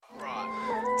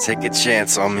Take a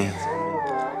chance on me.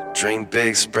 Dream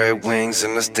big, spread wings,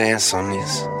 and let's dance on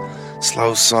these.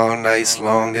 Slow song, nights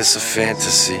long, it's a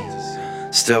fantasy.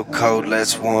 Still cold,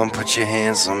 let's warm, put your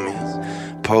hands on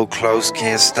me. Pull close,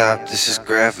 can't stop, this is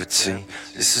gravity.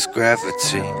 This is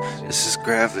gravity, this is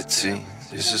gravity,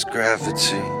 this is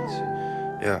gravity.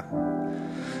 Yeah.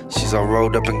 She's all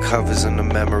rolled up in covers in the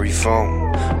memory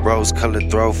foam.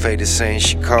 Rose-colored throat faded saying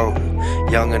she cold.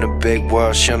 Young in a big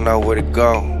world, she'll know where to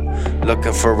go.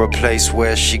 Looking for a place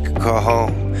where she could call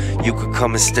home. You could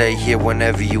come and stay here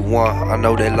whenever you want. I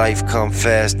know that life come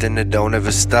fast and it don't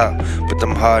ever stop, but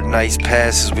them hard nights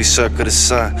pass as we circle the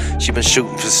sun. She been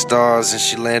shooting for stars and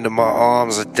she landed in my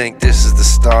arms. I think this is the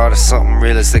start of something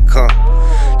real as they come.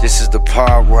 This is the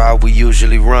part where we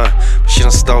usually run, but she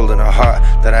done stolen her heart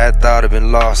that I had thought had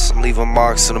been lost. I'm leaving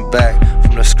marks on the back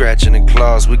from the scratching and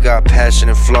claws. We got passion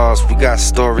and flaws, we got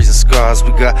stories and scars.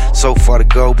 We got so far to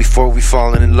go before we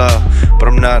falling in love, but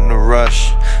I'm not in a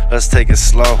rush. Let's take it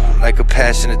slow, like a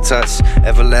passionate touch,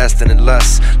 everlasting in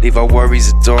lust. Leave our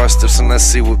worries at doorsteps and let's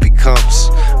see what becomes.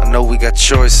 I know we got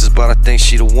choices, but I think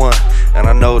she the one. And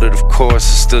I know that of course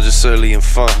it's still just early and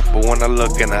fun, but when I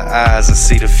look in her eyes I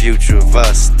see the future of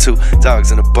us. Two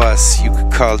dogs in a bus, you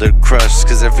could call it a crush.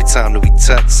 Cause every time that we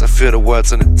touch I feel the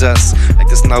words on the dust. Like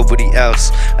there's nobody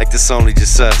else, like there's only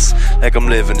just us. Like I'm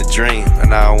living a dream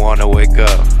and I don't wanna wake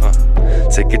up.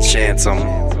 Take a chance on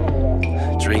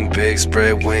me. Dream big,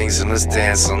 spread wings and let's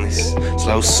dance on these.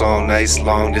 Slow song, nights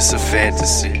long, this a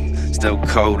fantasy. Still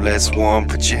cold, let's warm,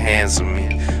 put your hands on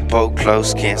me. Both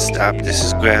close, can't stop, this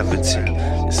is gravity.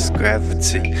 This is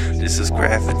gravity, this is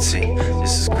gravity,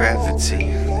 this is gravity,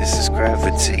 this is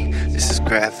gravity, this is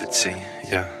gravity,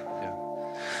 yeah.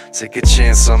 Take a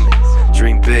chance on me.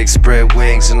 Dream big, spread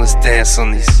wings and let's dance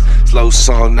on these. Slow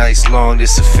song, nights long,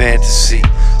 this a fantasy.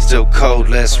 Still cold,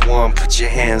 let's warm, put your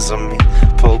hands on me.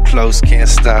 Pull close, can't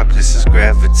stop, this is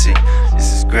gravity.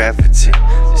 This is gravity,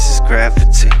 this is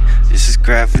gravity, this is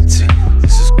gravity,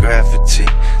 this is gravity,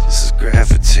 this is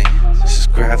gravity, this is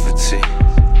gravity.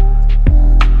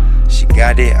 She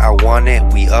got it, I want it,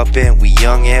 we up and we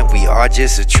young and we are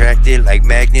just attracted like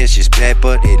magnets, just bad,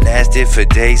 but it lasted for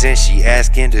days and she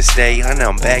asking to stay. And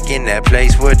I'm back in that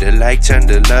place where the light turned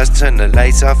to lust, turn the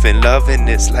lights off in love, and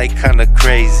it's like kinda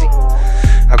crazy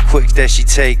how quick that she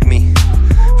take me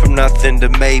from nothing to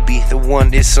maybe. The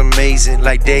one that's amazing,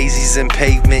 like daisies in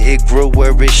pavement. It grew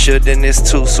where it should and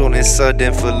it's too soon and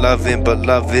sudden for loving, but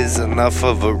love is enough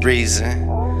of a reason.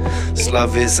 This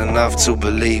love is enough to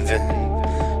believe in.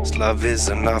 This love is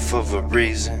enough of a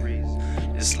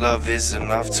reason. This love is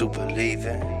enough to believe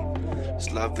in. This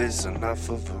love is enough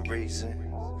of a reason.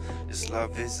 This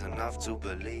love is enough to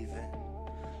believe in.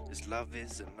 This love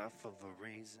is enough of a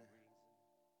reason.